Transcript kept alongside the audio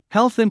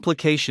Health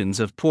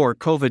implications of poor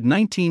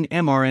COVID-19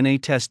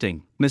 mRNA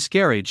testing,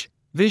 miscarriage,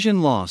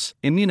 vision loss,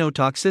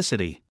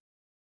 immunotoxicity.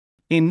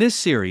 In this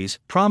series,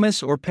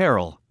 Promise or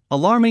Peril,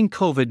 Alarming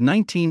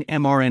COVID-19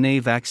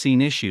 mRNA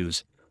Vaccine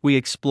Issues, we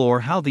explore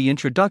how the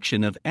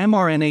introduction of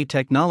mRNA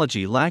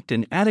technology lacked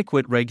an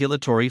adequate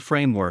regulatory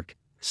framework,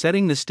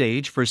 setting the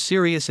stage for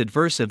serious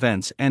adverse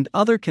events and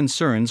other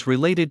concerns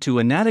related to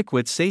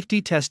inadequate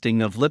safety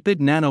testing of lipid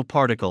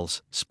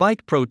nanoparticles,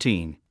 spike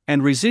protein,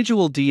 and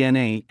residual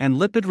DNA and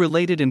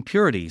lipid-related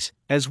impurities,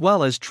 as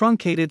well as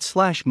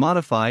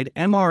truncated/modified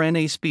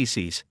mRNA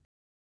species.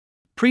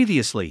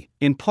 Previously,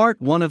 in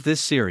Part 1 of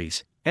this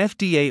series,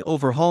 FDA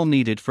overhaul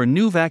needed for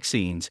new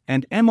vaccines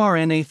and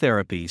mRNA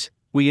therapies,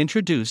 we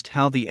introduced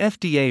how the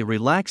FDA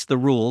relaxed the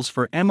rules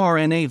for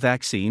mRNA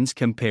vaccines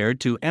compared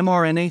to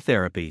mRNA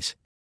therapies.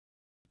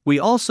 We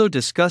also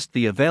discussed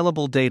the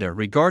available data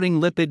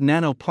regarding lipid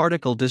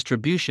nanoparticle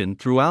distribution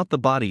throughout the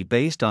body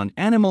based on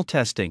animal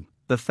testing,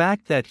 the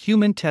fact that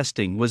human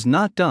testing was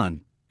not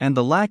done, and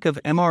the lack of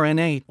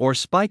mRNA or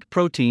spike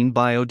protein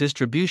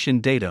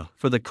biodistribution data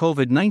for the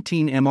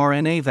COVID-19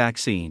 mRNA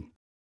vaccine.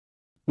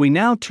 We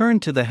now turn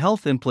to the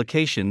health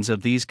implications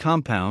of these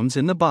compounds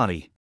in the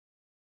body.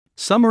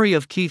 Summary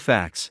of key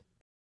facts.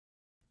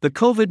 The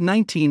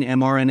COVID-19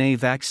 mRNA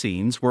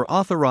vaccines were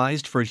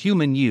authorized for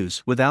human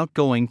use without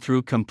going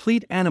through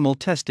complete animal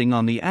testing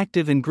on the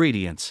active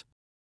ingredients.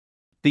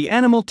 The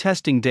animal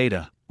testing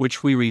data,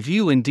 which we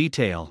review in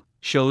detail,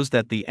 shows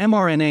that the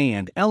mRNA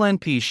and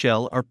LNP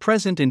shell are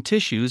present in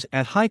tissues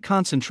at high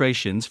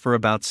concentrations for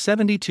about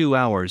 72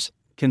 hours,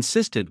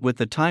 consistent with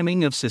the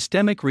timing of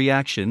systemic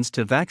reactions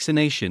to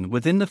vaccination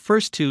within the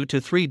first 2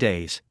 to 3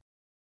 days.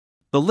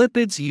 The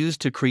lipids used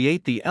to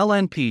create the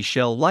LNP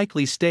shell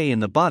likely stay in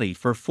the body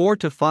for 4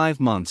 to 5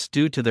 months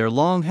due to their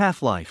long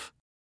half-life.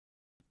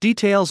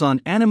 Details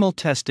on animal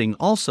testing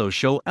also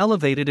show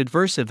elevated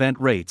adverse event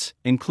rates,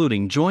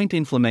 including joint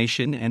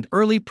inflammation and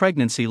early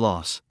pregnancy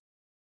loss.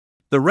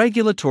 The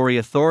regulatory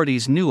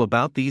authorities knew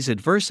about these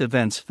adverse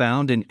events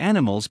found in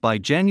animals by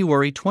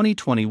January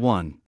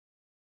 2021.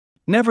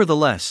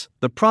 Nevertheless,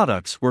 the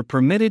products were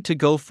permitted to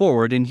go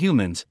forward in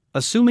humans,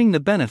 assuming the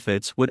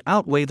benefits would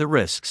outweigh the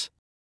risks.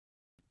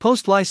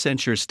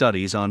 Post-licensure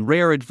studies on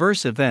rare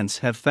adverse events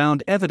have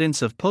found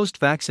evidence of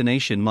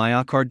post-vaccination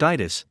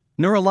myocarditis,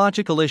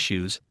 neurological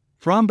issues,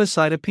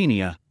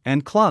 thrombocytopenia,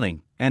 and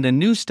clotting, and a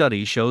new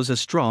study shows a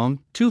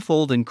strong,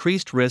 twofold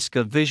increased risk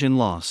of vision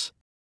loss.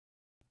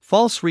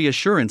 False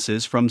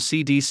reassurances from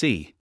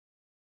CDC.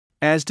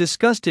 As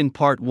discussed in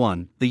Part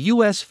 1, the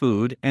U.S.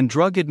 Food and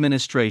Drug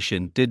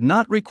Administration did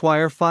not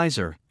require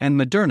Pfizer and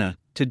Moderna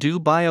to do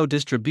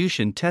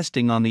biodistribution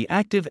testing on the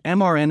active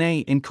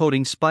mRNA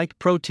encoding spike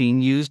protein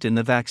used in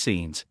the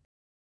vaccines.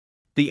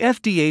 The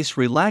FDA's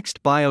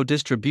relaxed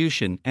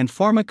biodistribution and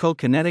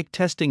pharmacokinetic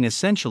testing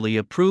essentially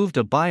approved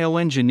a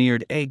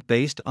bioengineered egg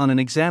based on an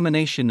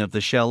examination of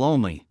the shell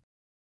only.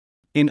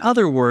 In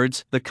other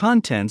words, the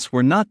contents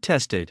were not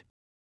tested.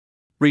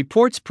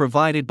 Reports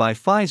provided by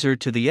Pfizer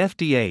to the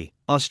FDA,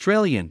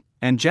 Australian,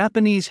 and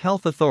Japanese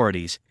health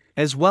authorities,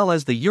 as well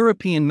as the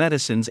European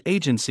Medicines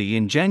Agency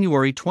in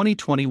January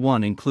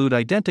 2021 include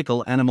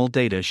identical animal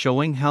data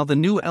showing how the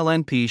new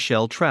LNP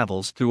shell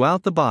travels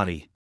throughout the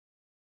body.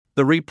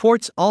 The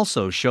reports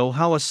also show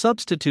how a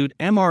substitute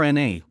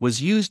mRNA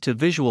was used to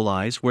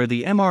visualize where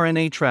the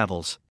mRNA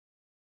travels.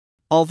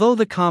 Although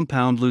the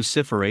compound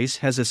luciferase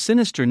has a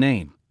sinister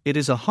name, it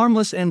is a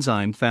harmless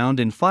enzyme found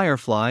in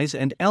fireflies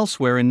and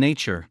elsewhere in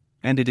nature,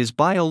 and it is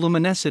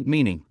bioluminescent,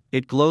 meaning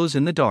it glows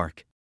in the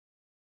dark.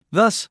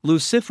 Thus,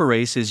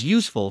 luciferase is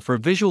useful for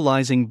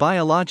visualizing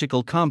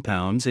biological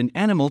compounds in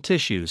animal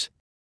tissues.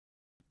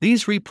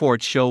 These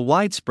reports show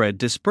widespread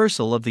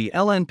dispersal of the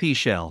LNP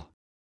shell.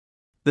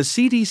 The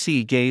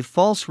CDC gave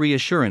false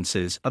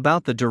reassurances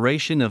about the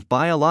duration of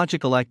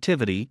biological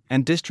activity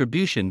and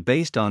distribution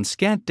based on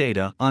scant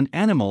data on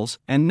animals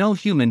and no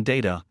human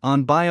data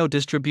on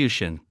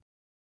biodistribution.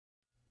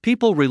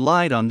 People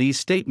relied on these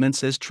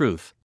statements as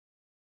truth.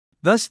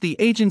 Thus, the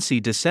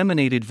agency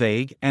disseminated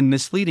vague and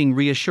misleading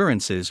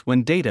reassurances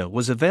when data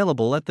was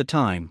available at the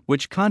time,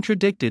 which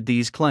contradicted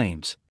these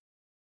claims.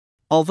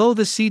 Although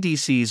the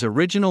CDC's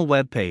original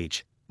web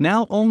page,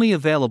 now only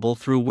available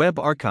through web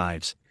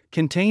archives,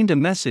 contained a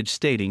message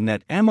stating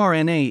that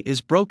mRNA is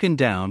broken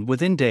down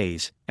within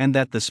days and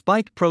that the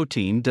spike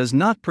protein does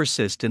not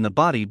persist in the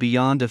body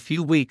beyond a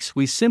few weeks,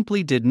 we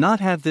simply did not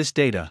have this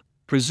data,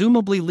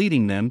 presumably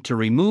leading them to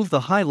remove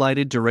the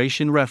highlighted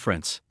duration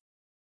reference.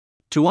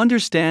 To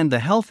understand the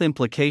health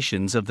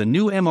implications of the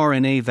new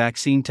mRNA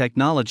vaccine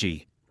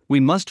technology, we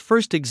must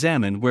first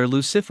examine where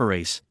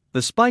luciferase,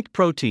 the spike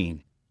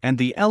protein, and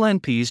the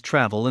LNPs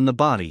travel in the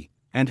body,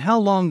 and how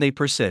long they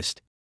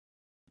persist.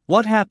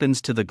 What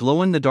happens to the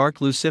glow-in-the-dark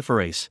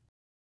luciferase?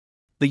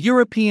 The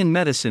European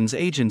Medicines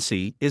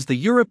Agency is the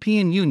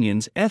European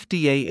Union's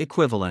FDA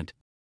equivalent.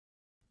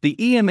 The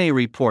EMA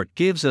report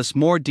gives us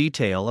more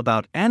detail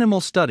about animal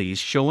studies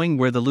showing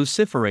where the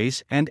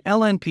luciferase and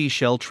LNP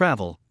shell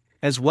travel,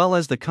 as well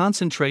as the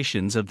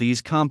concentrations of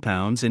these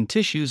compounds in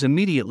tissues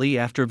immediately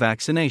after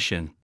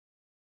vaccination.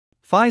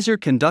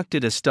 Pfizer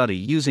conducted a study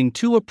using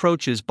two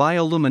approaches,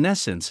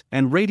 bioluminescence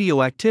and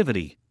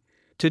radioactivity,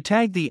 to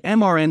tag the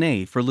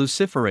mRNA for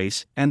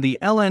luciferase and the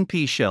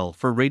LNP shell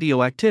for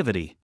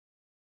radioactivity.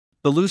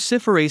 The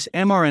luciferase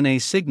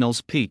mRNA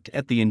signals peaked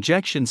at the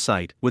injection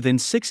site within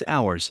 6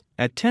 hours,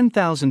 at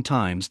 10,000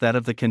 times that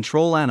of the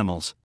control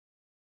animals.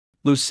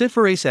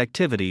 Luciferase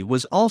activity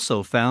was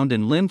also found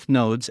in lymph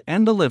nodes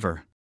and the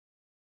liver.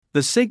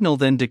 The signal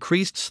then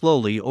decreased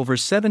slowly over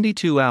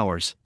 72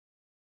 hours.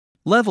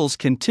 Levels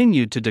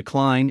continued to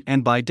decline,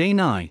 and by day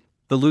 9,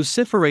 the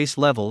luciferase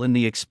level in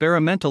the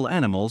experimental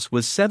animals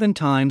was 7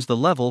 times the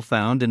level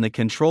found in the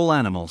control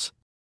animals.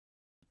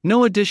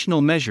 No additional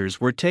measures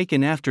were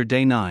taken after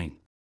day 9.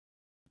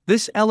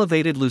 This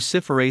elevated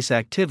luciferase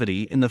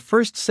activity in the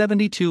first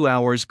 72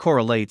 hours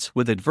correlates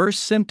with adverse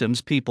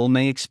symptoms people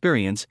may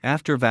experience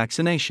after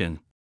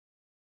vaccination.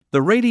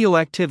 The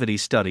radioactivity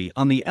study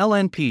on the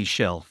LNP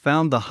shell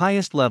found the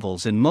highest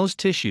levels in most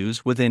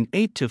tissues within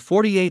 8 to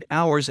 48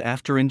 hours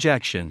after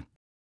injection.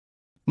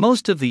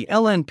 Most of the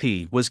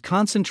LNP was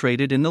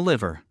concentrated in the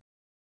liver.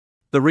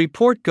 The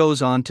report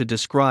goes on to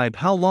describe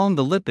how long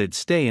the lipids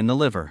stay in the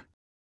liver.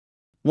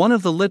 One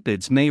of the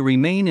lipids may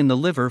remain in the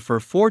liver for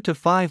 4 to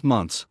 5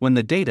 months when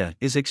the data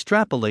is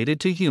extrapolated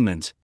to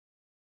humans.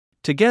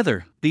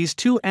 Together, these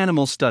two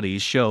animal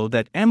studies show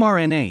that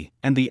mRNA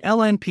and the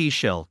LNP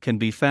shell can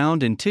be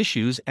found in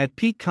tissues at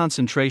peak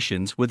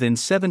concentrations within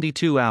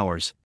 72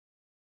 hours.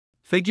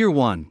 Figure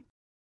 1.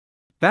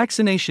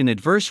 Vaccination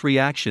adverse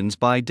reactions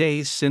by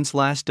days since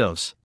last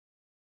dose.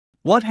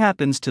 What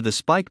happens to the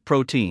spike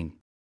protein?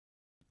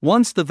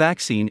 Once the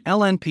vaccine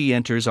LNP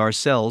enters our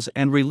cells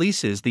and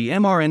releases the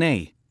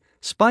mRNA,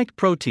 spike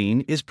protein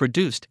is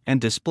produced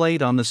and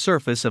displayed on the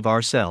surface of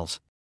our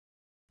cells.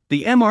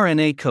 The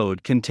mRNA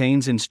code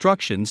contains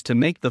instructions to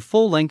make the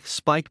full-length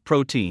spike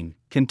protein,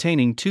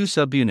 containing 2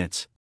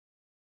 subunits.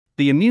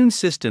 The immune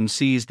system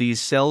sees these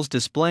cells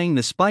displaying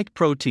the spike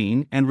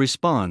protein and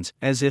responds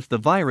as if the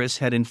virus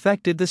had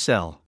infected the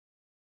cell.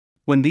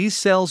 When these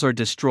cells are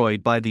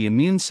destroyed by the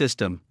immune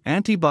system,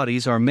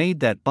 antibodies are made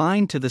that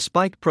bind to the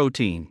spike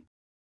protein.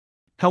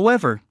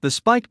 However, the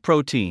spike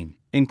protein,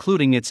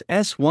 including its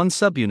S1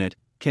 subunit,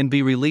 can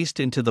be released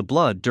into the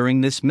blood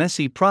during this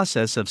messy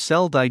process of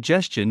cell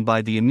digestion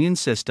by the immune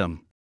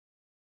system.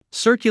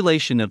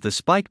 Circulation of the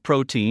spike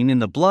protein in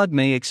the blood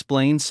may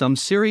explain some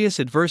serious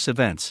adverse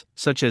events,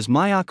 such as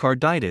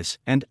myocarditis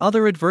and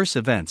other adverse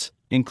events,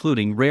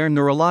 including rare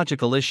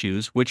neurological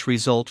issues which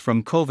result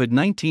from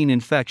COVID-19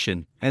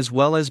 infection, as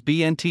well as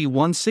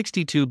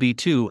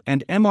BNT162b2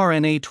 and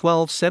mRNA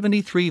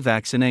 1273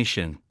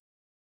 vaccination.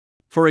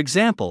 For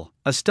example,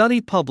 a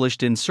study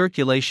published in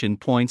Circulation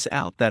points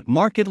out that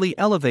markedly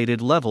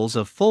elevated levels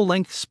of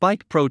full-length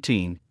spike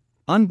protein,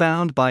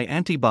 unbound by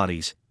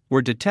antibodies,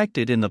 were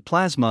detected in the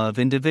plasma of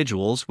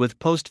individuals with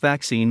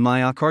post-vaccine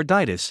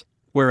myocarditis,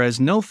 whereas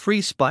no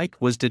free spike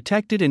was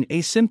detected in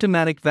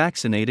asymptomatic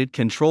vaccinated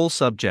control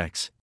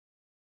subjects.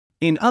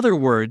 In other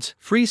words,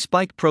 free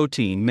spike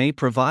protein may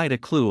provide a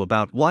clue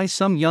about why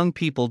some young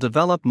people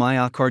develop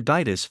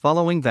myocarditis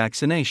following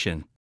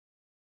vaccination.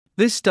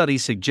 This study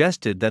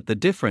suggested that the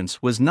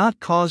difference was not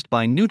caused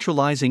by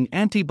neutralizing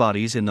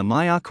antibodies in the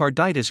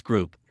myocarditis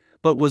group,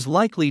 but was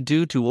likely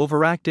due to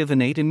overactive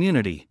innate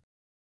immunity.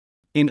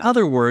 In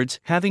other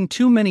words, having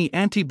too many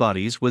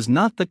antibodies was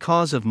not the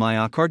cause of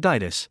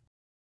myocarditis.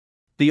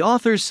 The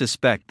authors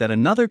suspect that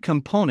another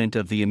component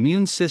of the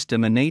immune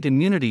system, innate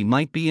immunity,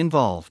 might be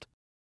involved.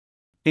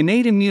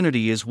 Innate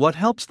immunity is what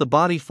helps the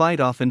body fight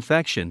off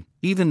infection,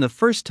 even the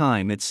first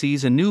time it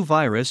sees a new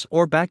virus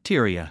or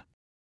bacteria.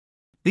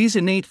 These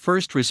innate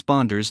first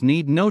responders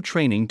need no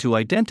training to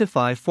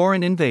identify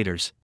foreign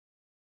invaders.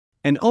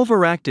 An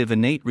overactive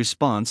innate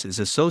response is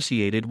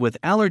associated with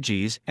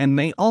allergies and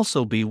may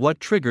also be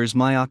what triggers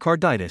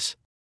myocarditis.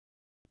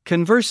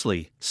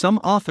 Conversely, some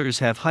authors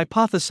have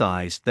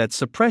hypothesized that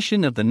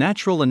suppression of the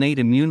natural innate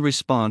immune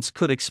response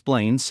could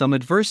explain some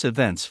adverse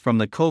events from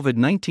the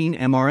COVID-19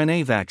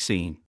 mRNA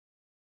vaccine.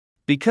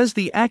 Because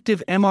the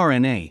active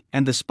mRNA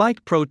and the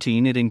spike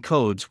protein it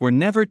encodes were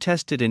never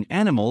tested in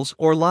animals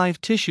or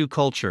live tissue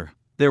culture,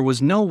 there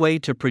was no way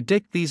to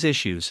predict these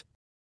issues.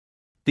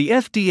 The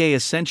FDA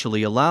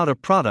essentially allowed a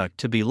product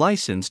to be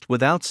licensed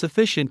without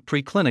sufficient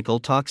preclinical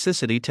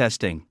toxicity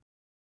testing.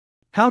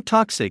 How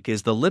toxic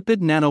is the lipid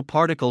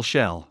nanoparticle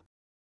shell?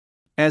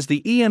 As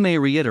the EMA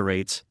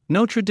reiterates,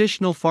 no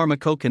traditional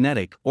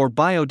pharmacokinetic or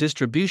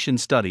biodistribution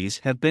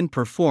studies have been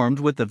performed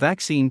with the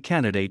vaccine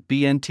candidate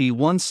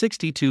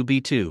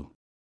BNT162b2.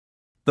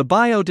 The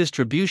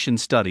biodistribution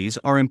studies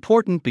are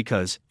important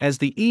because, as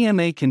the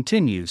EMA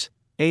continues,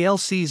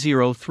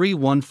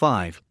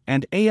 ALC0315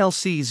 and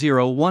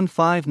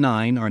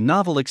ALC0159 are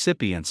novel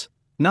excipients,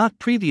 not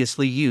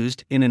previously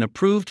used in an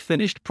approved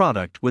finished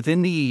product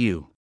within the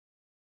EU.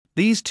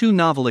 These two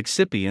novel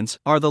excipients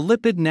are the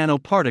lipid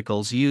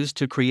nanoparticles used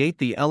to create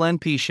the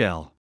LNP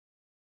shell.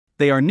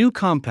 They are new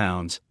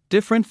compounds,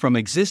 different from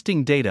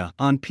existing data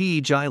on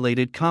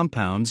PEG-related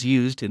compounds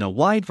used in a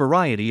wide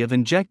variety of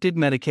injected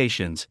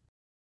medications.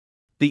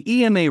 The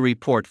EMA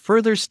report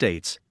further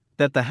states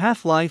that the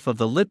half-life of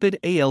the lipid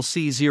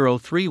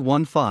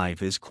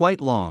ALC0315 is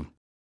quite long.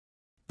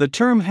 The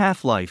term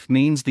half-life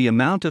means the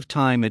amount of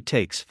time it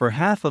takes for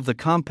half of the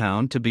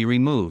compound to be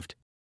removed.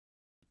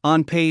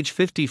 On page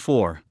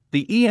 54,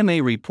 the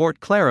EMA report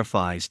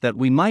clarifies that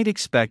we might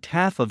expect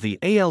half of the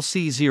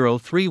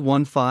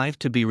ALC0315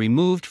 to be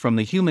removed from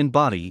the human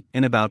body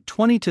in about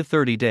 20 to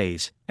 30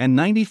 days, and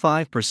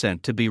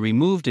 95% to be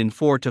removed in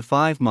 4 to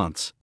 5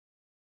 months.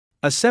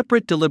 A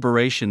separate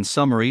deliberation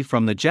summary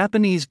from the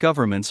Japanese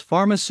government's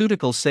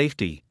Pharmaceutical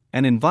Safety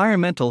and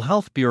Environmental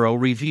Health Bureau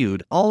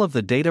reviewed all of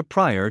the data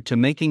prior to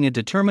making a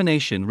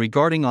determination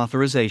regarding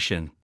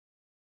authorization.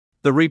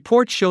 The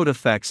report showed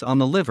effects on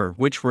the liver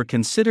which were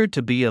considered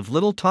to be of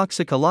little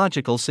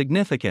toxicological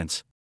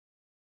significance.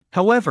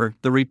 However,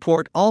 the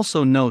report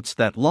also notes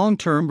that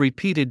long-term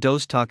repeated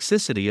dose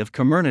toxicity of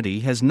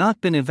Comirnaty has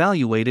not been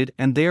evaluated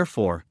and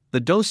therefore, the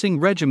dosing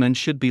regimen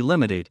should be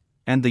limited,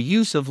 and the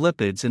use of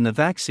lipids in the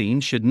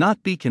vaccine should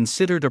not be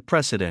considered a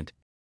precedent.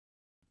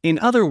 In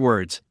other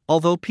words,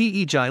 although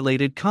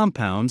PEG-related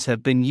compounds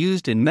have been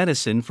used in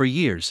medicine for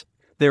years,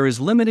 there is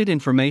limited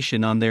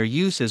information on their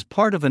use as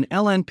part of an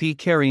LNP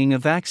carrying a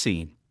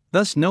vaccine,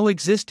 thus no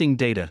existing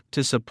data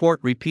to support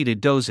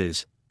repeated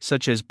doses,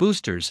 such as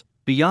boosters,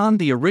 beyond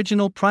the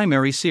original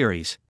primary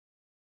series.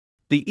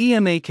 The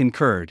EMA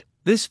concurred,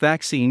 this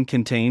vaccine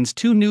contains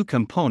 2 new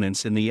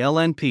components in the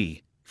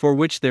LNP, for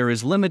which there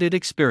is limited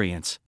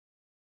experience.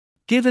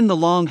 Given the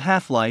long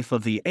half-life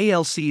of the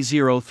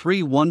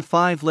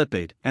ALC0315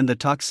 lipid and the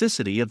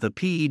toxicity of the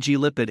PEG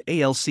lipid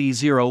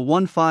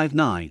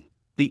ALC0159,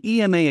 the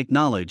EMA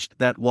acknowledged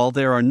that while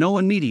there are no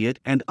immediate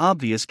and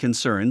obvious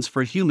concerns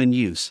for human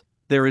use,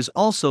 there is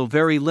also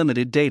very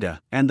limited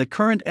data, and the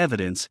current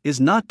evidence is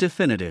not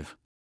definitive.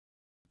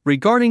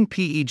 Regarding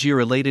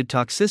PEG-related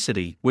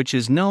toxicity, which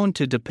is known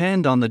to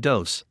depend on the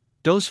dose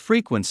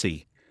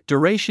frequency,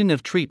 duration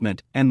of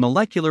treatment, and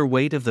molecular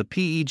weight of the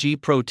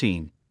PEG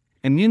protein,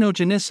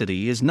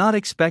 immunogenicity is not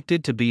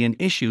expected to be an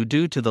issue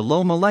due to the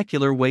low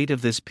molecular weight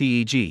of this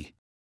PEG.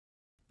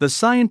 The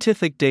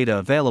scientific data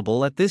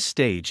available at this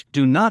stage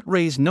do not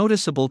raise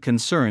noticeable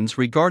concerns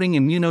regarding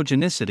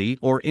immunogenicity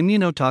or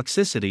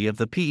immunotoxicity of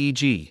the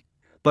PEG,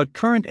 but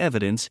current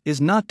evidence is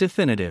not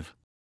definitive.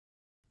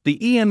 The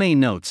EMA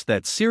notes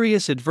that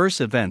serious adverse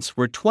events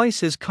were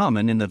twice as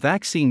common in the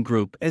vaccine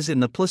group as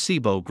in the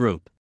placebo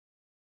group.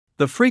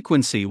 The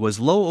frequency was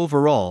low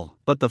overall,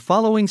 but the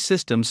following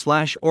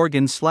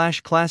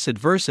system/organ/class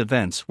adverse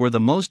events were the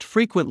most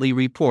frequently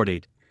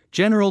reported: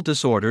 general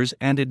disorders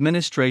and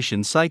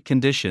administration site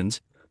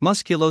conditions,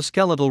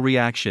 musculoskeletal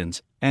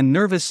reactions, and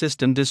nervous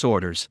system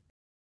disorders.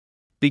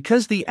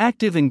 Because the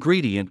active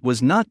ingredient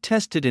was not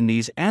tested in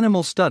these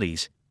animal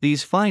studies,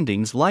 these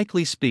findings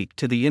likely speak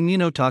to the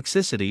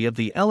immunotoxicity of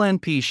the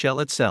LNP shell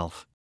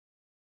itself.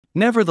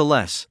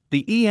 Nevertheless,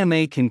 the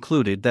EMA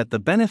concluded that the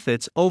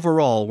benefits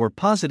overall were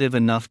positive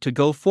enough to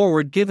go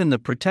forward given the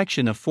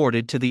protection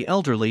afforded to the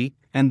elderly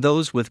and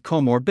those with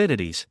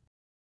comorbidities.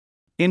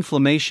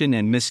 Inflammation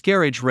and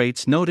miscarriage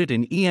rates noted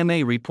in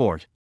EMA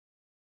report.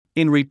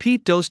 In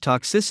repeat dose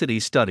toxicity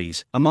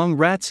studies, among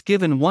rats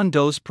given 1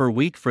 dose per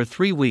week for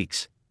 3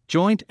 weeks,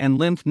 joint and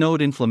lymph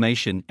node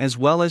inflammation as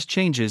well as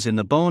changes in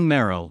the bone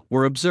marrow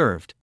were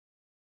observed.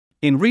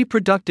 In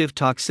reproductive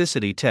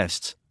toxicity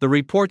tests, the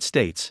report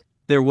states,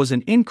 there was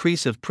an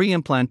increase of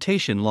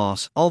pre-implantation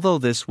loss, although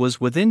this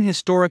was within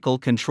historical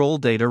control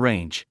data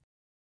range.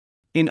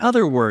 In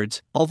other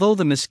words, although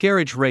the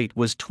miscarriage rate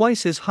was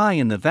twice as high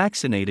in the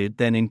vaccinated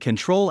than in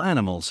control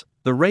animals,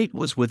 the rate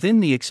was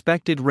within the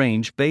expected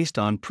range based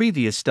on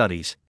previous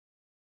studies.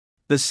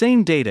 The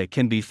same data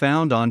can be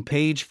found on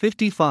page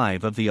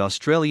 55 of the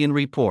Australian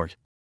report.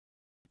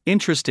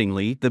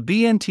 Interestingly, the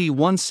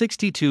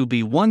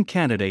BNT162b1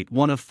 candidate,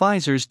 one of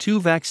Pfizer's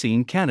 2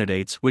 vaccine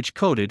candidates which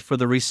coded for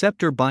the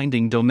receptor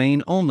binding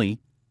domain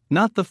only,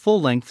 not the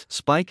full-length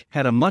spike,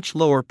 had a much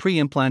lower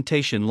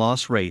pre-implantation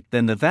loss rate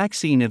than the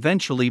vaccine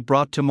eventually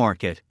brought to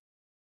market.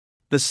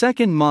 The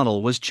second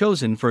model was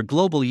chosen for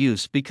global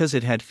use because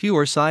it had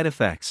fewer side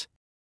effects.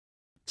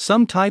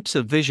 Some types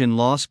of vision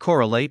loss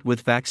correlate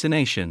with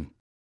vaccination.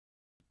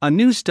 A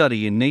new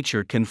study in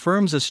Nature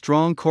confirms a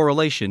strong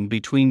correlation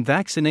between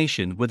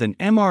vaccination with an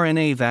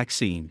mRNA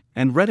vaccine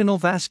and retinal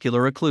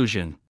vascular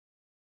occlusion.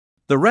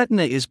 The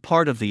retina is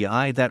part of the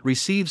eye that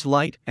receives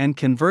light and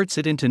converts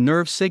it into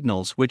nerve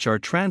signals which are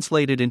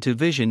translated into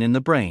vision in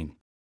the brain.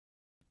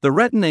 The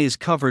retina is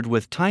covered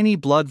with tiny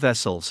blood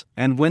vessels,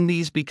 and when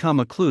these become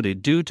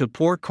occluded due to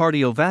poor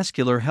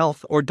cardiovascular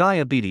health or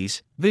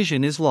diabetes,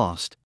 vision is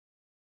lost.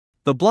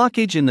 The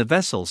blockage in the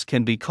vessels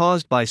can be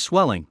caused by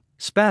swelling,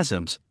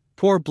 spasms,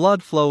 poor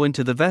blood flow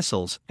into the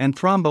vessels, and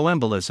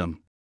thromboembolism.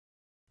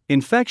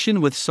 Infection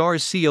with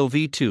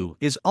SARS-CoV-2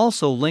 is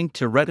also linked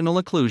to retinal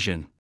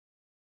occlusion.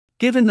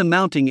 Given the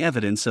mounting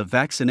evidence of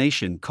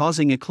vaccination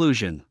causing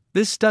occlusion,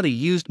 this study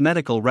used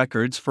medical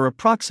records for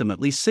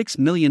approximately 6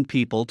 million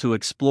people to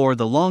explore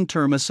the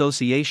long-term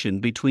association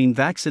between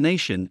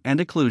vaccination and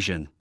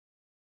occlusion.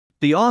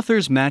 The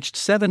authors matched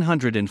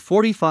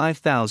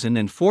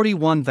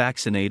 745,041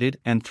 vaccinated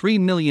and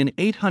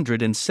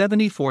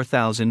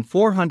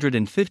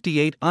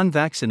 3,874,458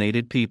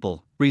 unvaccinated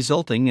people,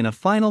 resulting in a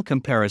final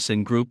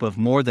comparison group of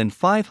more than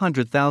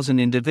 500,000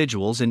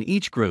 individuals in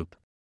each group.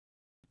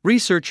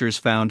 Researchers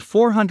found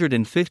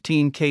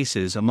 415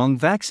 cases among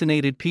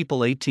vaccinated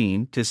people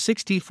 18 to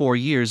 64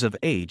 years of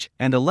age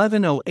and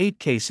 1,108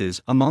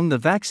 cases among the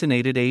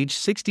vaccinated age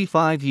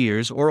 65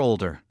 years or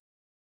older.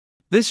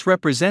 This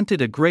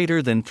represented a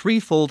greater than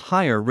threefold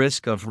higher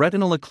risk of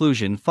retinal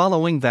occlusion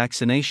following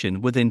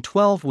vaccination within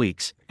 12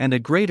 weeks and a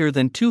greater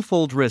than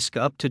twofold risk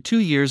up to 2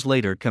 years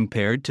later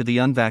compared to the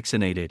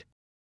unvaccinated.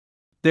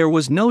 There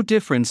was no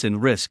difference in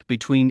risk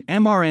between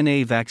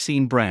mRNA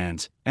vaccine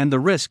brands, and the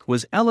risk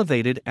was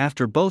elevated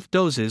after both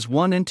doses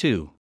 1 and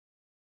 2.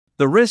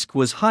 The risk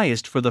was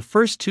highest for the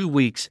first 2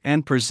 weeks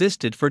and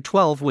persisted for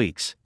 12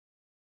 weeks.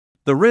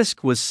 The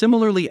risk was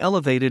similarly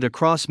elevated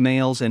across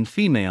males and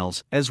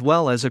females as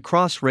well as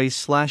across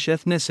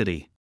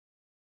race/ethnicity.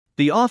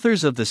 The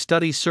authors of the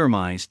study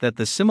surmised that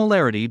the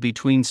similarity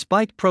between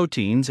spike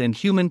proteins and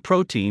human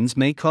proteins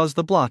may cause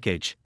the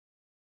blockage.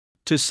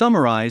 To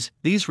summarize,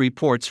 these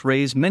reports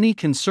raise many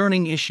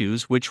concerning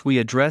issues which we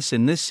address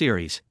in this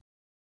series.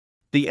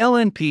 The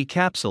LNP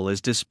capsule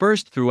is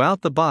dispersed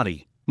throughout the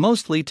body,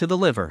 mostly to the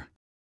liver.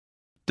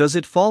 Does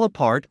it fall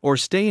apart or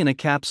stay in a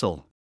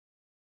capsule?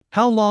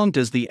 How long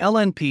does the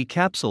LNP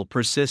capsule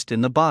persist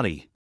in the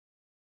body?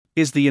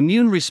 Is the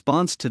immune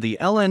response to the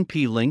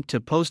LNP linked to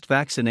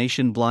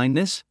post-vaccination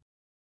blindness?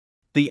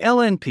 The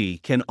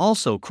LNP can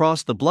also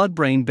cross the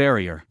blood-brain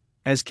barrier,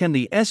 as can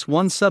the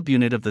S1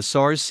 subunit of the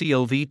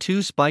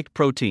SARS-CoV-2 spike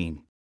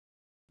protein.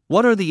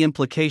 What are the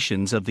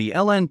implications of the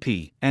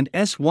LNP and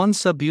S1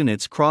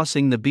 subunits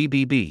crossing the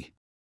BBB?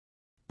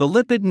 The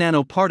lipid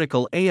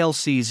nanoparticle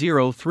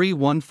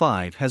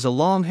ALC0315 has a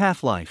long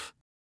half-life.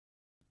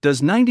 Does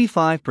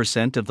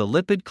 95% of the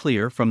lipid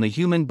clear from the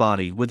human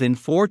body within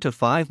 4 to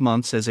 5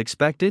 months as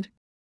expected?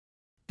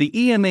 The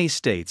EMA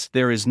states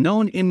there is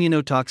known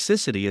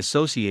immunotoxicity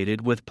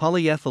associated with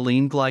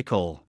polyethylene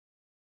glycol.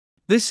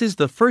 This is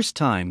the first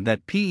time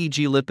that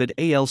PEG lipid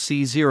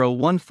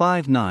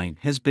ALC0159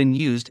 has been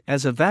used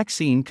as a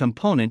vaccine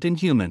component in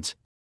humans.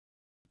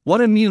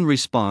 What immune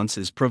response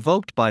is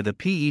provoked by the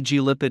PEG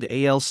lipid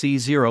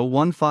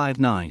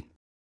ALC0159?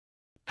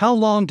 How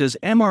long does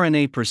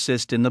mRNA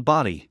persist in the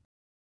body?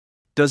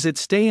 Does it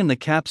stay in the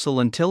capsule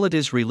until it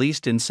is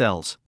released in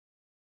cells?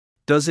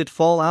 Does it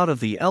fall out of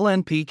the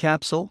LNP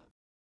capsule?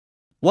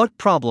 What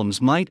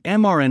problems might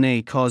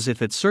mRNA cause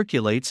if it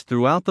circulates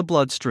throughout the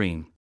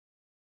bloodstream?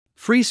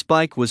 Free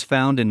spike was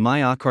found in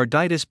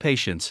myocarditis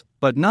patients,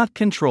 but not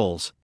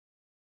controls.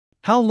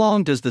 How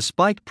long does the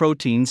spike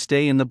protein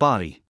stay in the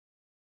body?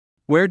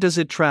 Where does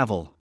it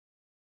travel?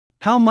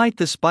 How might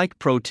the spike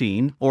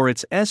protein or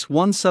its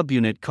S1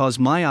 subunit cause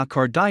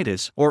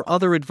myocarditis or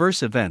other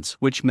adverse events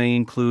which may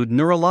include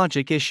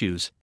neurologic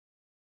issues?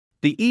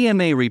 The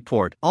EMA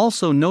report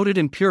also noted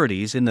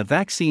impurities in the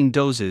vaccine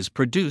doses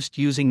produced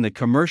using the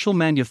commercial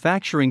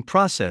manufacturing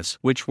process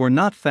which were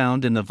not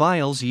found in the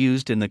vials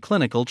used in the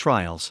clinical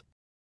trials.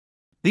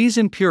 These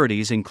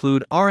impurities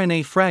include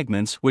RNA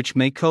fragments which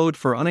may code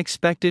for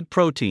unexpected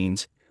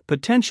proteins,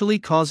 potentially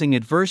causing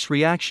adverse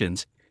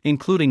reactions,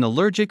 including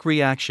allergic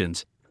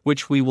reactions,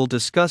 which we will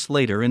discuss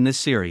later in this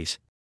series.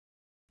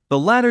 The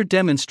latter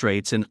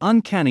demonstrates an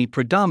uncanny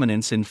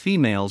predominance in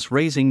females,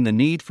 raising the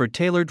need for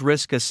tailored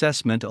risk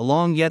assessment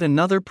along yet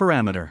another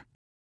parameter.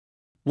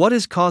 What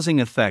is causing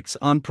effects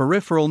on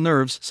peripheral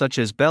nerves such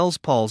as Bell's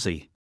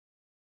palsy?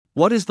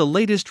 What is the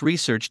latest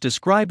research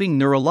describing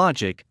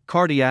neurologic,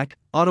 cardiac,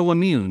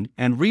 autoimmune,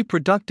 and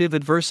reproductive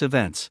adverse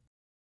events?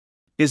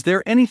 Is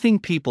there anything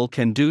people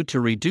can do to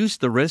reduce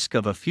the risk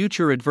of a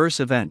future adverse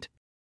event?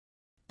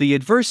 The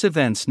adverse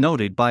events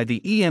noted by the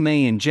EMA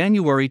in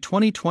January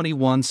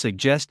 2021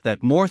 suggest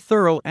that more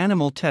thorough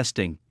animal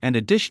testing and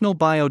additional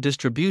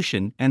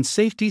biodistribution and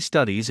safety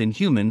studies in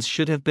humans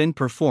should have been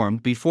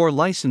performed before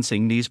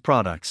licensing these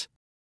products.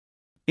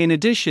 In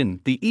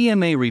addition, the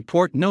EMA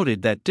report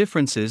noted that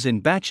differences in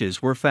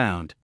batches were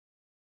found.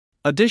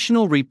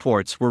 Additional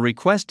reports were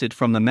requested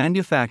from the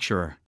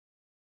manufacturer.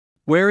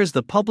 Where is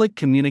the public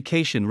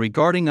communication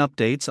regarding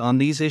updates on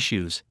these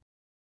issues?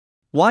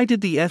 Why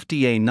did the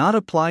FDA not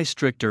apply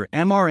stricter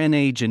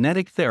mRNA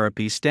genetic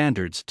therapy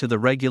standards to the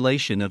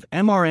regulation of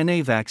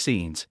mRNA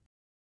vaccines?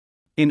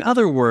 In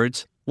other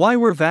words, why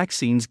were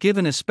vaccines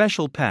given a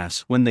special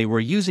pass when they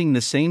were using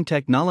the same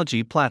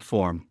technology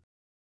platform?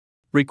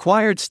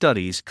 Required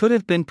studies could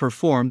have been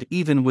performed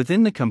even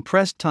within the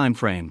compressed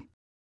timeframe.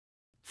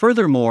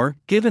 Furthermore,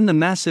 given the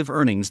massive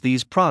earnings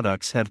these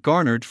products have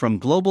garnered from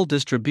global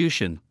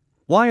distribution,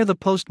 why are the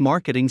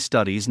post-marketing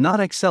studies not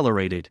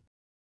accelerated?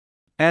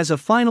 As a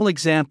final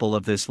example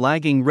of this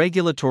lagging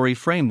regulatory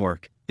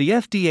framework, the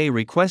FDA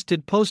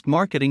requested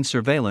post-marketing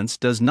surveillance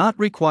does not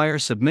require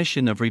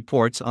submission of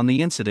reports on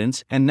the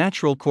incidence and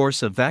natural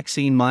course of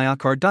vaccine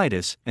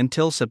myocarditis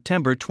until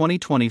September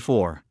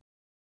 2024.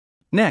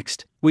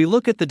 Next, we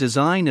look at the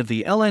design of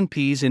the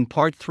LNPs in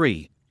Part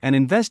 3, and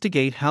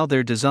investigate how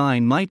their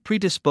design might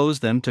predispose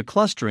them to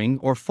clustering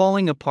or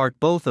falling apart,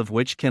 both of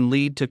which can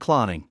lead to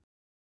clotting.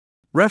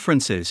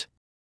 References: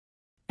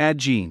 Add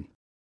gene.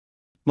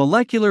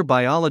 Molecular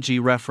biology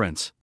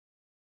reference.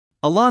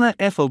 Alana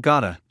F.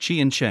 Ogata,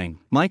 Qian Cheng,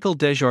 Michael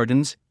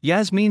Desjardins,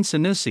 Yasmin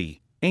Sanusi,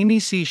 Amy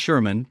C.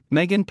 Sherman,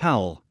 Megan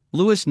Powell,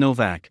 Louis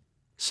Novak,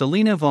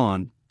 Selena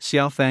Vaughn,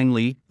 Xiaofang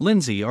Li,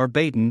 Lindsay R.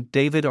 Baton,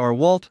 David R.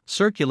 Walt.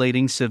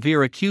 Circulating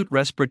severe acute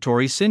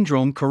respiratory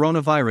syndrome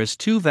coronavirus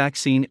 2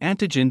 vaccine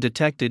antigen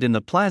detected in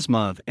the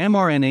plasma of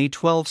mRNA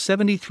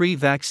 1273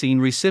 vaccine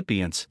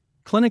recipients.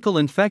 Clinical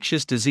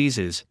Infectious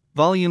Diseases,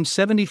 Volume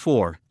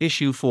 74,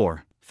 Issue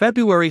 4,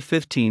 February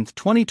 15,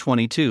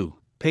 2022,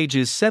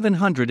 pages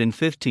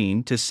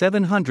 715 to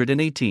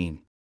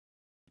 718.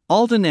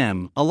 Alden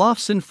M.,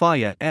 Olofsson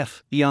Faya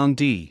F., Yang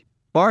D.,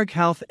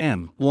 Barghout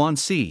M., Juan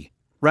C.,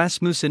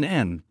 Rasmussen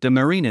M., de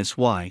Marinis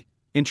Y.,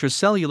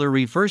 Intracellular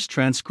Reverse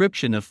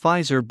Transcription of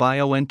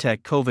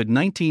Pfizer-BioNTech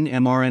COVID-19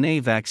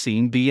 mRNA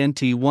Vaccine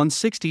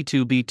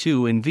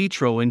BNT162b2 in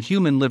vitro in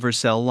human liver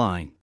cell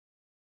line.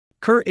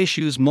 Cur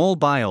Issues Mol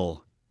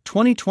Biol,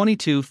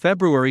 2022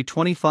 February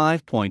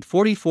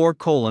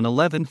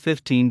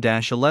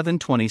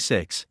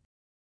 25.44:1115-1126.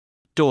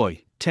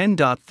 doi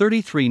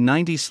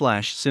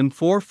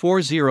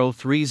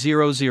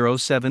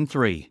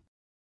 10.3390/sim440300073.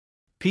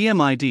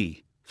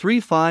 PMID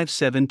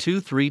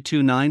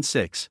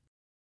 357232996.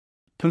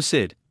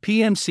 PMCID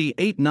PMC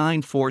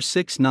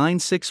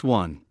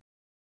 89466961.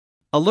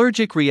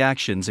 Allergic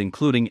reactions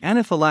including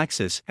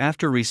anaphylaxis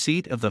after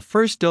receipt of the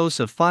first dose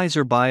of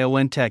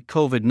Pfizer-BioNTech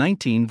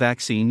COVID-19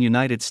 vaccine.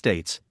 United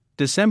States,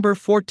 December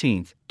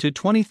 14 to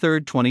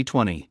 23,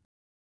 2020.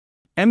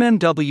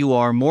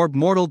 MMWR Morb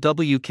Mortal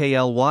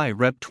WKLY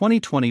Rep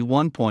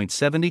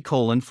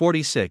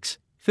 2021.70:46,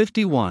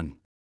 51.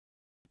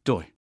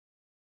 doi.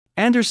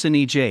 Anderson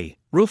E.J.,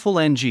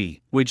 Rufel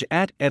N.G., Widge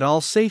et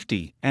al.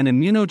 Safety and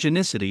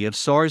immunogenicity of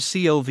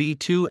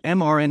SARS-CoV-2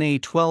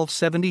 mRNA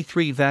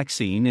 1273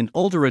 vaccine in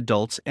older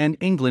adults and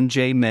England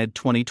J. Med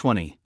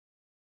 2020.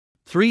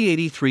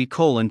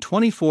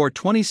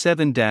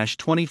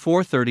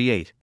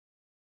 383:2427-2438.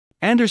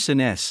 Anderson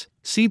S.,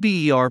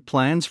 CBER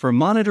Plans for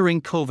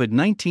Monitoring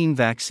COVID-19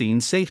 Vaccine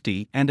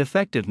Safety and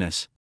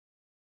Effectiveness.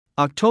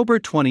 October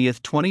 20,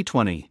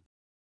 2020.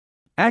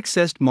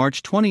 Accessed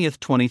March 20,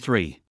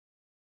 23.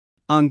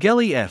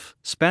 Angeli F.,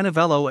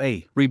 Spanavello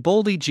A.,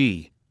 Riboldi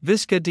G.,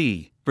 Visca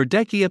D.,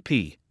 Verdecchia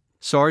P.,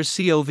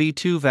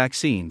 SARS-CoV-2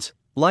 Vaccines,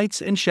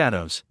 Lights and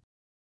Shadows.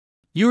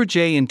 Ur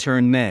J.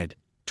 Intern Med,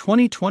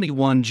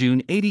 2021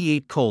 June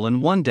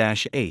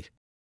 88:1-8.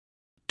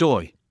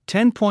 doi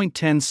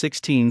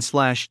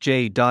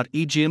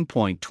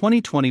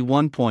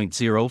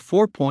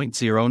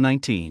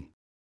 10.1016/j.egim.2021.04.019.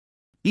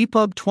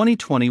 EPUB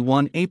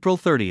 2021 April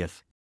 30.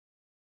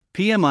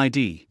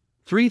 PMID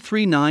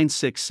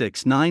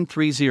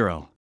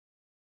 339666930.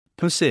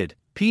 PMCID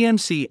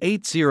PMC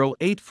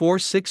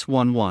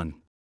 80844611.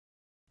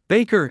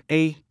 Baker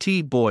A.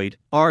 T. Boyd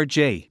R.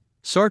 J.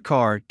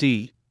 Sarkar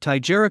D.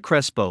 Tigera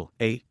Crespo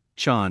A.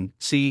 Chan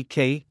C.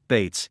 K.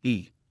 Bates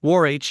E.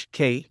 War H.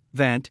 K.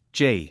 Vant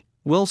J.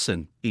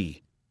 Wilson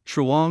E.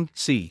 Truong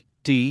C.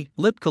 D.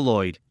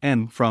 Lipkaloid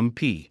M. from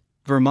P.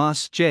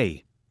 Vermas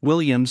J.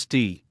 Williams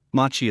D.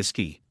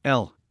 Maciejewski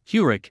L.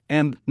 Hurich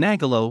M.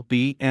 Nagalo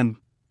B. M.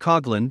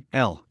 Coughlin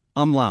L.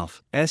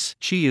 Umlauf S.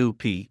 Chiu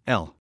P.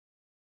 L.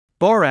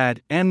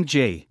 Borad M.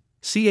 J.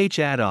 CH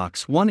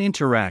Addox 1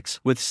 interacts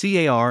with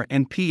CAR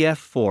and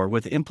PF4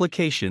 with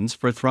implications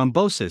for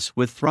thrombosis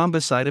with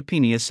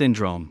thrombocytopenia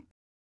syndrome.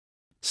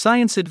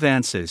 Science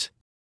Advances.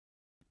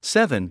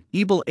 7.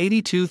 Ebel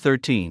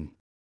 8213.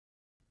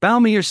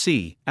 Baumeier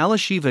C.,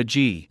 Alashiva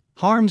G.,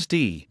 Harms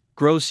D.,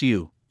 Gross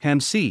U., Ham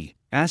C.,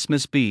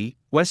 Asmus B.,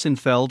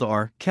 Wessenfeld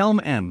R.,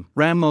 Kelm M.,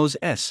 Ramos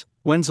S.,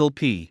 Wenzel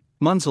P.,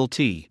 Munzel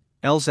T.,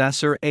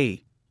 Elsasser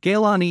A.,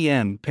 Galani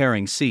M.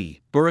 Paring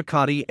C.,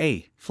 Buracati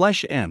A.,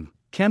 Flesch M.,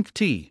 Kempf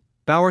T.,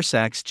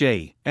 Bauersachs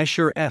J.,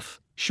 Escher F.,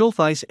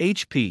 Schultheis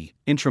H. P.,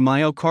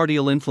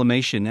 intramyocardial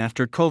inflammation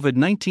after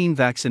COVID-19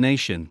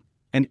 vaccination,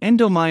 an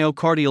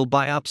endomyocardial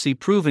biopsy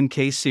proven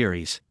case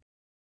series.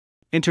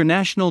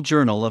 International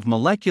Journal of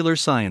Molecular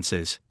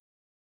Sciences.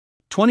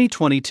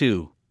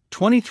 2022,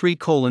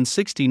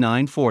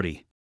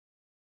 23:6940.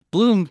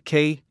 Bloom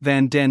K.,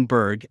 Van den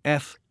Berg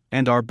F.,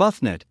 and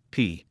Arbuthnot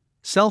P.,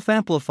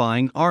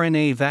 Self-Amplifying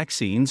RNA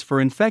Vaccines for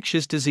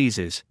Infectious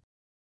Diseases.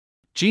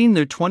 Gene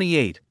Their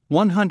 28,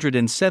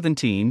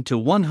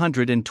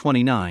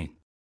 117-129.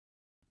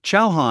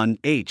 Chauhan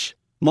H.,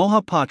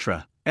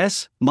 Mohapatra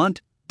S.,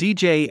 Munt,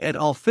 DJ et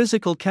al.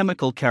 Physical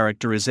Chemical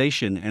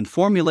Characterization and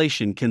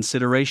Formulation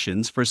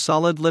Considerations for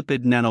Solid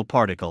Lipid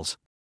Nanoparticles.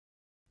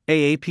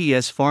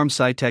 AAPS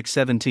PharmSciTech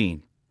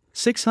 17,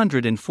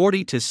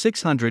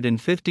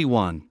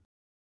 640-651.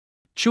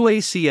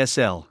 Chue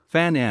CSL,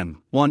 Fan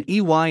M, 1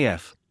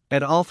 EYF,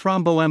 et al.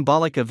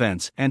 Thromboembolic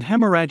events and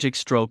hemorrhagic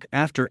stroke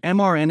after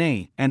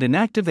mRNA and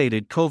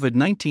inactivated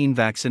COVID-19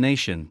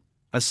 vaccination,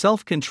 a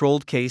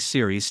self-controlled case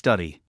series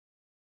study.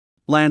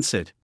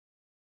 Lancet.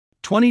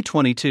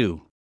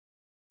 2022.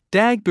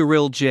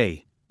 Peril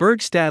J.,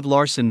 Bergstad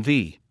Larsen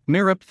V.,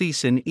 Mirup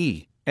Thiessen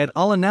E., et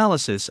al.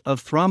 Analysis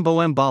of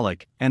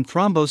thromboembolic and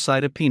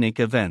thrombocytopenic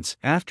events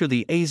after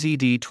the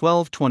AZD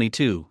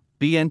 1222,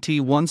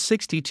 BNT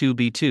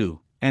 162b2,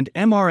 and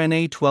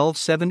mRNA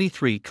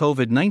 1273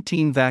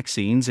 COVID-19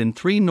 vaccines in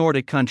 3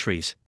 Nordic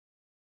countries.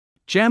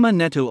 JAMA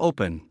Neto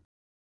Open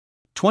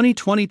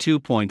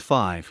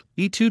 2022.5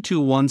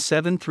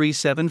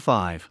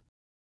 E2217375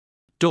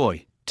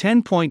 doi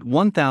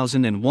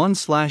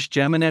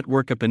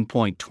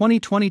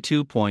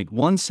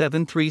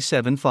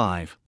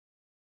 10.1001/JAMANetWorkOpen.2022.17375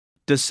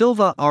 De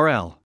Silva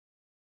RL.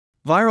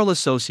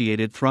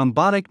 Viral-associated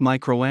thrombotic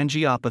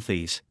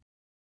microangiopathies.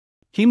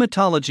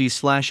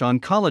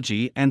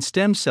 Hematology/oncology and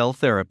stem cell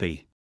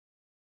therapy.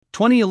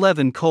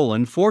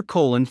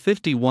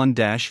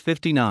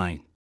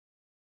 2011:4:51-59.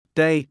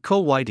 Day,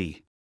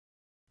 Co-Whitey.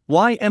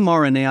 Why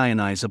mRNA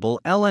ionizable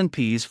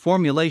LNPs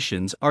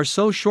formulations are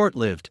so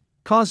short-lived,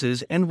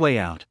 causes and way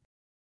out.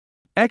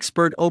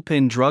 Expert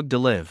Open Drug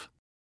Deliv.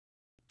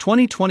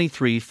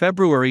 2023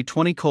 February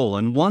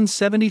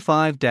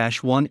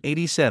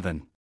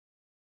 20:175-187.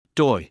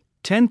 doi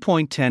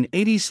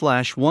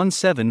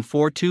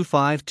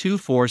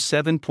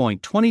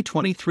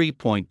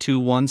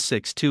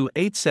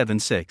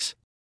 10.1080/1742524.2023.2162876.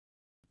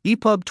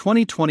 EPUB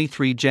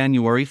 2023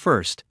 January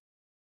 1st.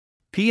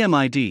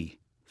 PMID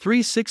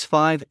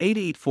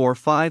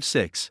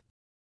 365888456.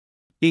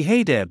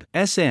 Ihadeb,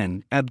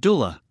 SN,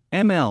 Abdullah,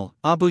 ML,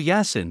 Abu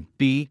Yassin,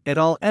 B. et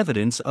al.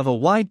 Evidence of a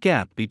wide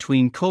gap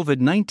between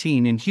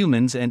COVID-19 in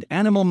humans and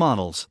animal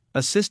models,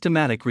 a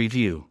systematic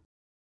review.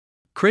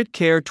 Crit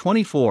Care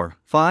 24,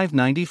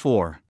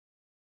 594.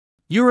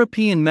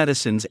 European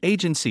Medicines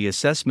Agency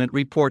Assessment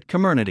Report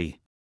Comirnaty.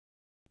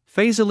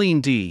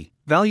 Fazaline D.,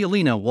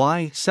 Valuelina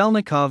Y.,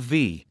 Salnikov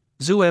V.,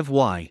 Zuev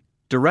Y.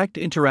 Direct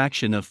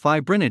interaction of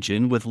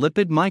fibrinogen with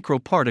lipid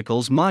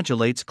microparticles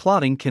modulates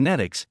clotting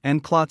kinetics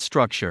and clot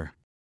structure.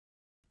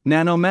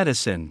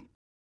 Nanomedicine.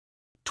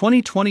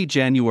 2020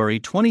 January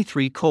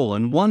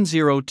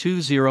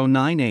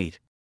 23:102098.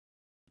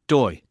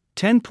 doi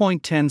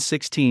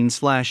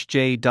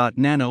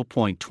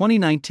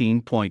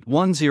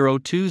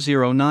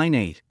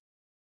 10.1016/J.nano.2019.102098.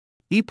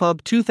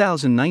 EPUB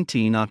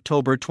 2019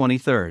 October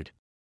 23.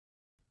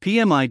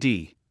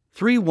 PMID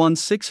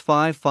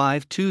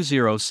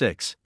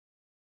 316555206.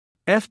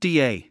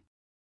 FDA.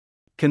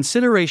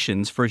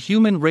 Considerations for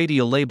Human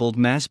Radiolabeled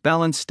Mass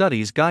Balance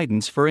Studies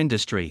Guidance for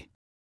Industry.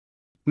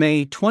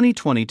 May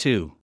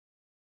 2022.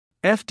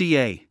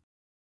 FDA.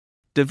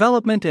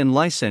 Development and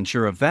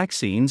licensure of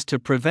vaccines to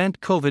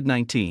prevent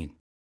COVID-19.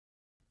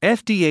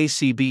 FDA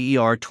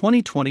CBER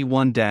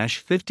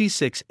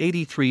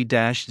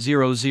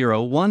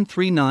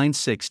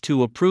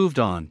 2021-5683-001396 approved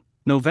on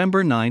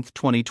November 9,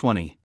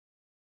 2020.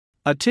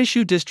 A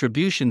tissue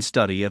distribution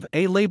study of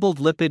a labeled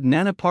lipid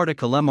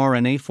nanoparticle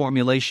mRNA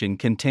formulation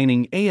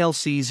containing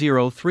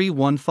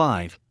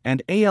ALC0315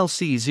 and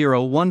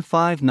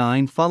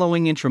ALC0159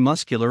 following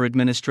intramuscular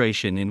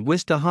administration in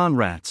Wisdahan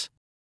rats.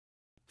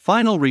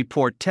 Final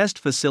report test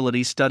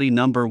facility study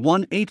number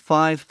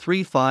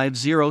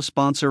 185350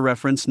 sponsor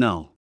reference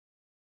no.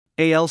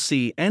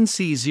 ALC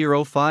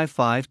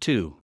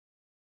NC0552.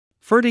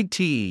 Fertig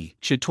TE,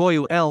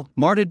 Chitoyu L,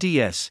 Marta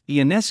DS,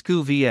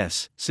 Ionescu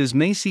VS,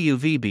 Sismasiu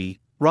VB,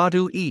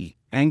 Radu E,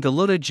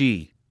 Angaluta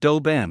G,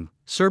 Dobe M,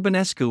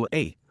 Serbanescu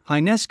A,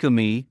 Hinescu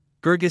Me,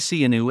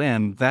 Gergesianu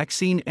M.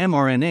 Vaccine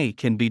mRNA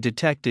can be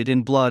detected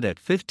in blood at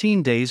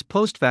 15 days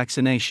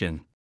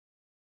post-vaccination.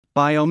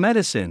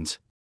 Biomedicines.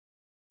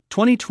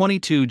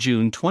 2022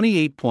 June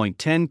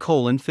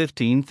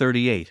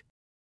 28.10:1538.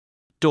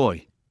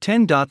 doi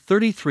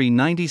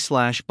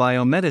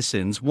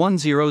 10.3390/biomedicines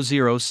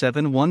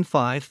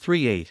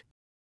 100715338.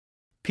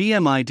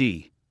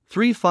 PMID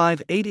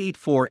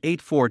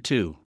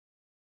 358848442.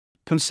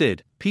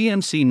 PMCID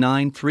PMC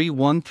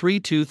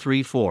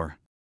 9313234.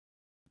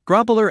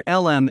 Grobler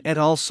LM et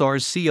al.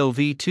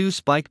 SARS-CoV-2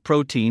 spike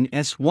protein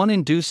S1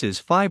 induces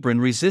fibrin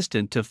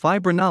resistant to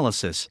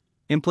fibrinolysis.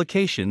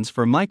 Implications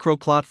for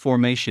microclot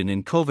formation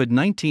in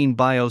COVID-19.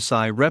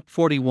 Biosci Rep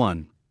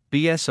 41,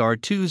 BSR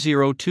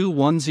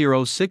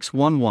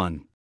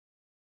 202106111.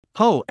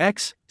 Ho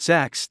X,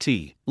 Zax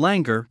T,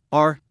 Langer,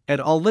 R, et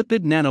al.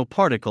 Lipid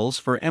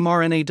nanoparticles for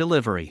mRNA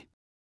delivery.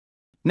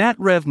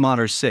 NatRev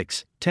Mater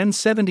 6,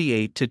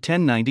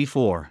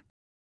 1078-1094.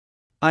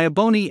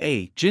 Iaboni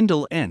A,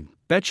 Jindal N,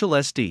 Betchel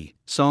SD,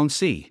 Song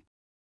C.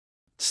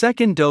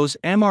 Second dose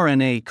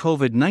mRNA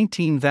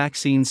COVID-19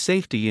 vaccine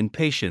safety in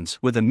patients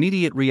with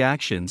immediate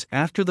reactions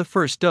after the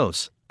first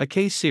dose, a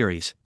case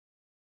series.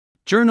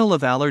 Journal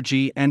of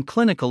Allergy and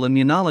Clinical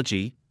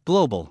Immunology,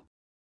 Global.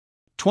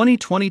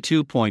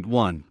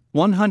 2022.1,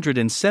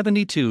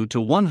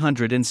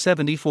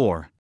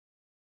 172-174.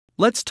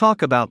 Let's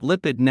talk about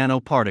lipid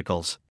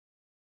nanoparticles.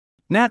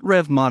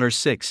 NatRev Mater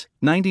 6,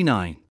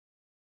 99.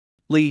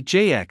 Lee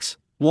JX,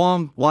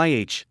 Wong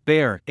YH,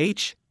 Bear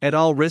H, et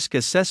al. Risk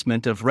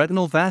assessment of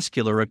retinal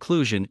vascular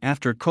occlusion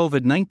after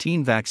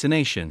COVID-19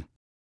 vaccination.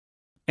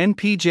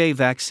 NPJ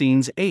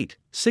Vaccines 8,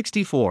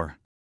 64.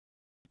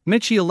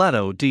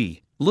 Michieletto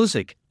D,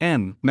 Luzic,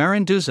 M.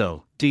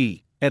 Maranduzzo,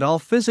 D. et al.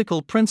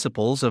 Physical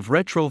Principles of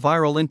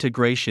Retroviral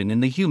Integration in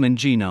the Human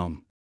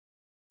Genome.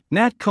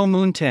 Nat.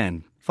 Commune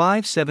 10,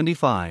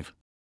 575.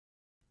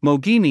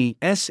 Mogini,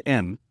 S.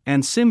 M.,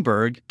 and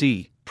Simberg,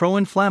 D.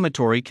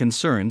 Pro-inflammatory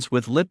concerns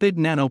with lipid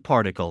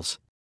nanoparticles.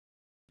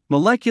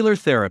 Molecular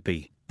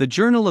Therapy, The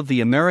Journal of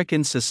the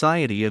American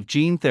Society of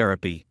Gene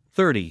Therapy,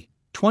 30,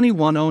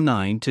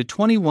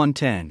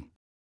 2109-2110.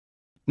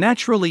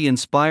 Naturally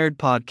Inspired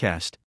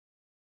Podcast.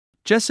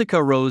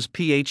 Jessica Rose,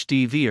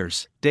 Ph.D.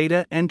 Viers,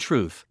 Data and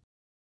Truth.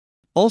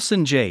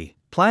 Olson J.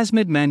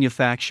 Plasmid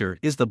manufacture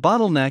is the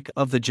bottleneck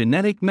of the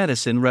genetic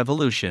medicine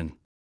revolution.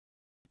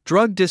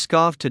 Drug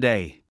Discov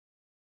Today.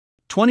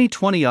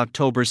 2020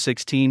 October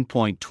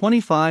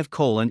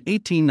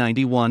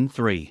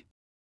 16.25:1891-3.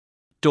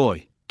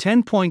 doi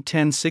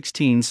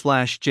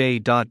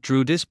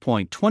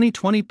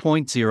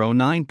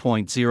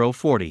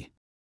 10.1016/j.drudis.2020.09.040.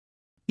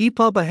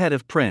 EPUB ahead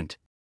of print.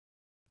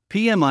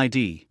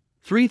 PMID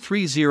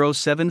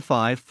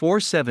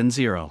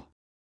 330754770.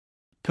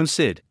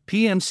 PMCID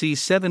PMC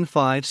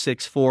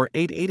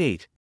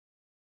 7564888.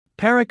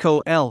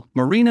 Perico L.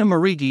 Marina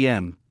Marighi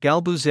M.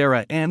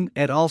 Galbuzera M.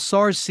 et al.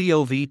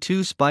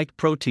 SARS-CoV-2 spike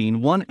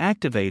protein 1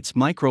 activates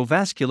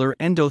microvascular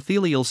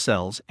endothelial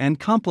cells and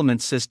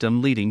complement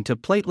system leading to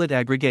platelet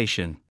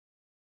aggregation.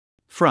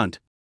 Front.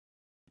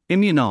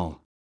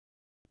 Immunol.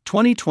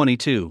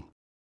 2022.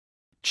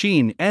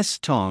 Chen S.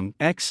 Tong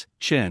X.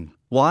 Chen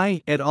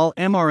Y. et al.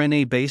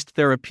 mRNA-based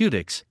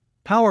therapeutics,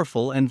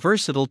 powerful and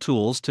versatile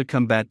tools to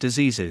combat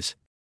diseases.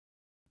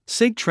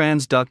 Sig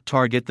transduct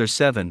target their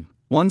 7,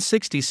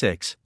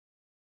 166.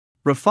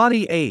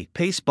 Rafati A.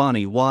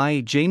 Pacebani Y.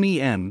 Jamie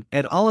M.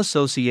 et al.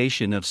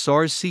 Association of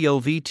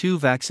SARS-CoV-2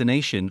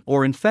 vaccination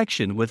or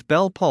infection with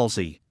Bell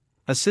palsy,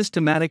 a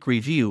systematic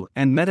review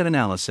and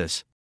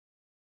meta-analysis.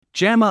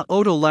 JAMA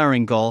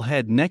Otolaryngol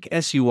Head Neck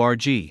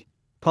SURG,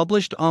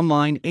 published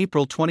online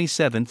April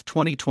 27,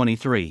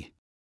 2023.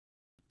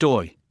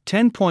 doi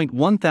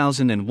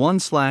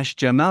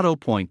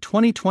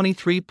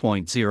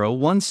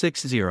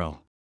 10.1001/Jamato.2023.0160.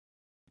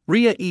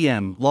 Ria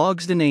EM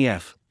Logsden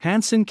AF,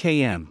 Hansen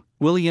KM,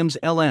 Williams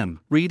LM,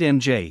 Reed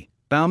MJ,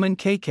 Bauman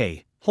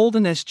KK,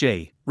 Holden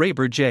SJ,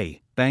 Raber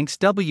J, Banks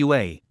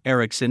WA,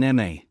 Erickson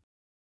MA.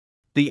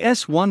 The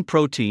S1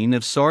 protein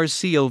of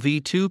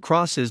SARS-CoV-2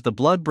 crosses the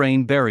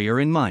blood-brain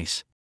barrier in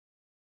mice.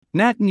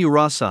 Nat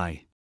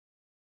Neurosci.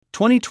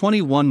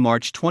 2021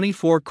 March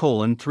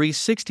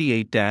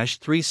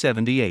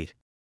 24:368-378.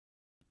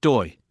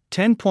 doi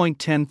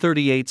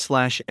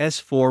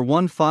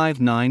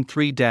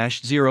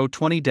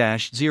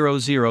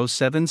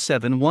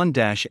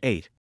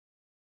 10.1038/S41593-020-00771-8.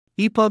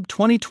 EPUB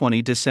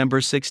 2020 December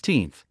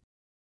 16.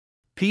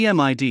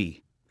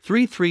 PMID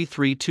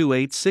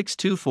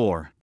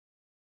 333286624.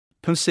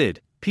 PMCID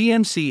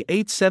PMC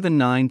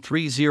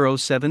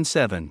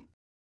 8793077.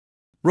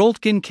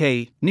 Roltgen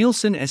K.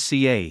 Nielsen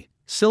SCA,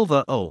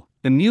 Silva O.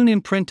 Immune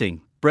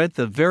imprinting, breadth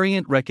of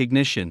variant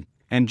recognition,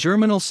 and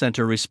germinal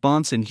center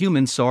response in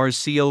human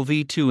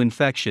SARS-CoV-2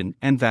 infection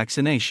and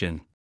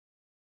vaccination.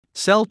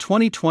 Cell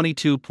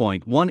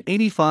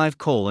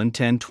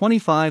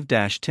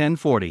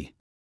 2022.185:1025-1040.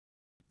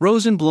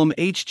 Rosenblum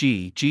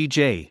H.G.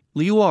 G.J.,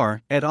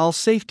 Liuar, et al.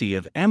 Safety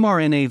of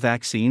mRNA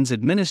vaccines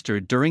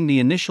administered during the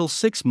initial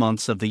 6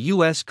 months of the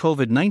U.S.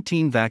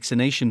 COVID-19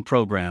 vaccination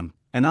program,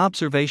 an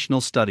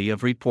observational study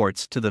of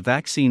reports to the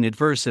Vaccine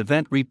Adverse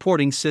Event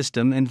Reporting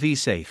System and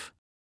VSafe.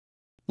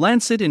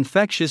 Lancet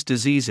Infectious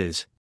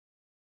Diseases.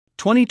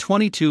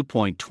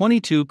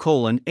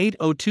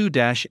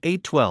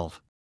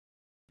 2022.22:802-812.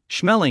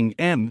 Schmeling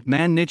M.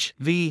 Mannich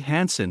V.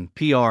 Hansen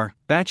PR,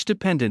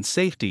 Batch-Dependent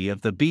Safety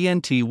of the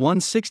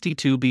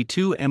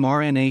BNT162b2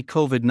 mRNA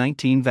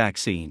COVID-19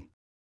 Vaccine.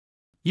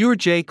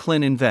 J.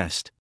 Clin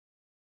Invest.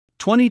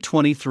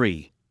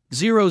 2023,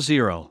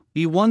 00,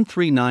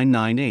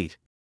 E13998.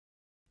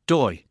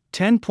 doi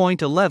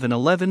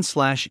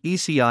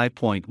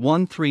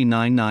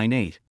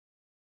 10.1111/ECI.13998.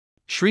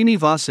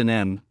 Srinivasan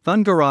M.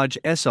 Thungaraj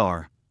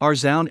SR,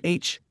 Arzaun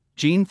H.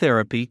 Gene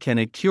therapy, can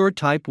it cure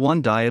type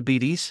 1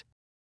 diabetes?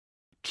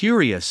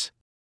 Curious.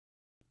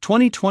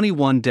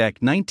 2021 Dec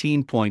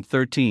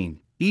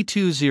 19.13,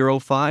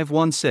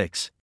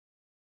 E20516.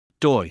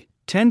 doi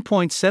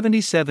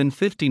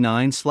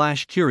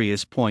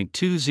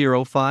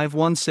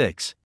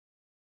 10.7759/curious.20516.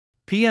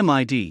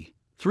 PMID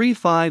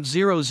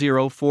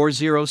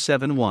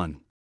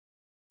 35004071.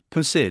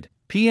 PMCID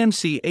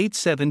PMC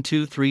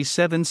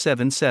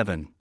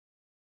 8723777.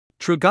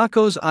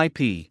 Trugakos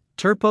IP,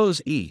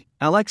 Terpos E,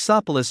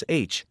 Alexopoulos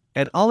H,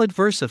 et al.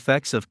 Adverse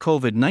effects of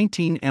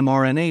COVID-19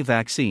 mRNA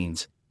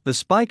vaccines, the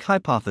spike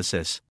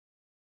hypothesis.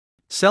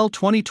 Cell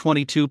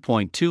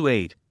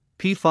 2022.28,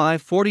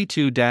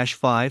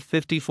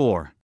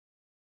 P542-554.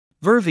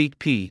 Verveek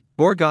P,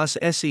 Borgas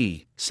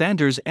SE,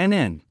 Sanders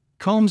NN,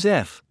 Combs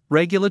F,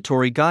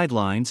 Regulatory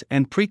Guidelines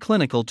and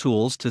Preclinical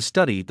Tools to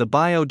Study the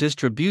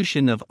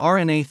Biodistribution of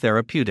RNA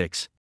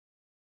Therapeutics.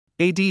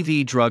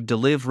 ADV Drug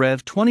Deliv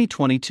Rev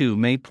 2022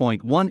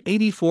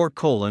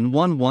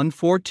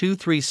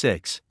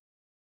 May.184:114236.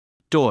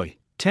 doi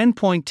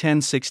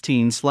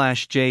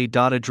 10.1016/j.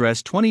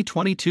 Address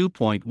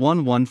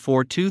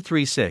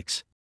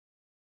 2022.114236.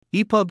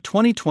 EPUB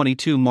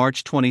 2022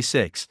 March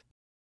 26.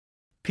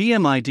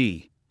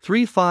 PMID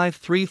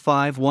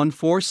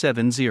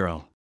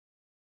 35351470.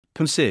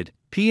 PMCID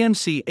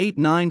PMC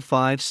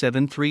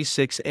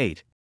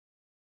 8957368.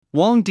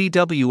 Wong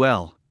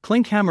DWL,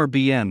 Klinkhammer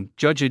BM,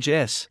 Judgage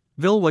S,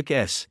 Vilwick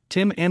S,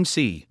 Tim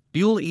MC,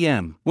 Buell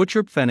EM,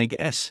 Wutcherpfennig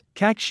S,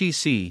 Kakshi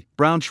C,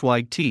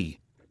 Braunschweig T,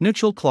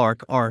 Mitchell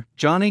Clark R,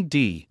 Jonig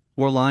D,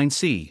 Warline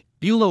C,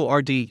 Bulow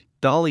RD,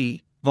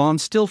 Dali, von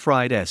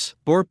Stilfried S,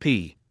 Bohr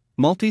P.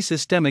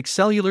 Multisystemic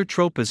cellular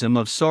tropism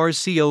of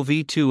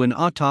SARS-CoV-2 and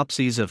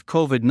autopsies of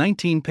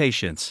COVID-19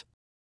 patients.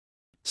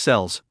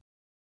 Cells.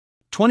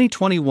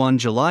 2021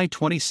 July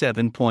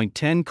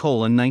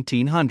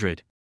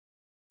 27.10:1900.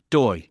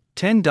 doi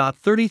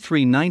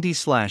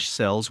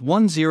 10.3390/cells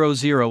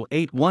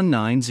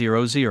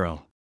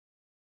 100819000.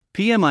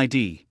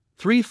 PMID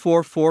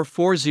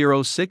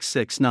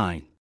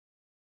 344406669.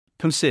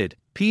 PMCID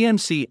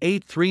PMC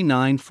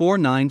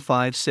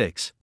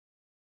 8394956.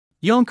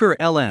 Yonker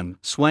LM,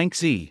 Swank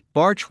Z,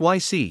 Barch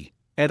YC,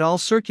 et al.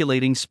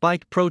 Circulating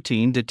spike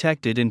protein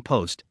detected in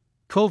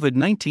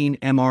post-COVID-19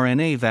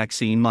 mRNA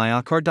vaccine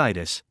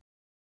myocarditis.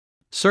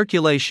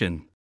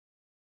 Circulation.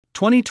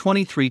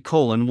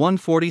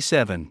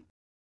 2023:147.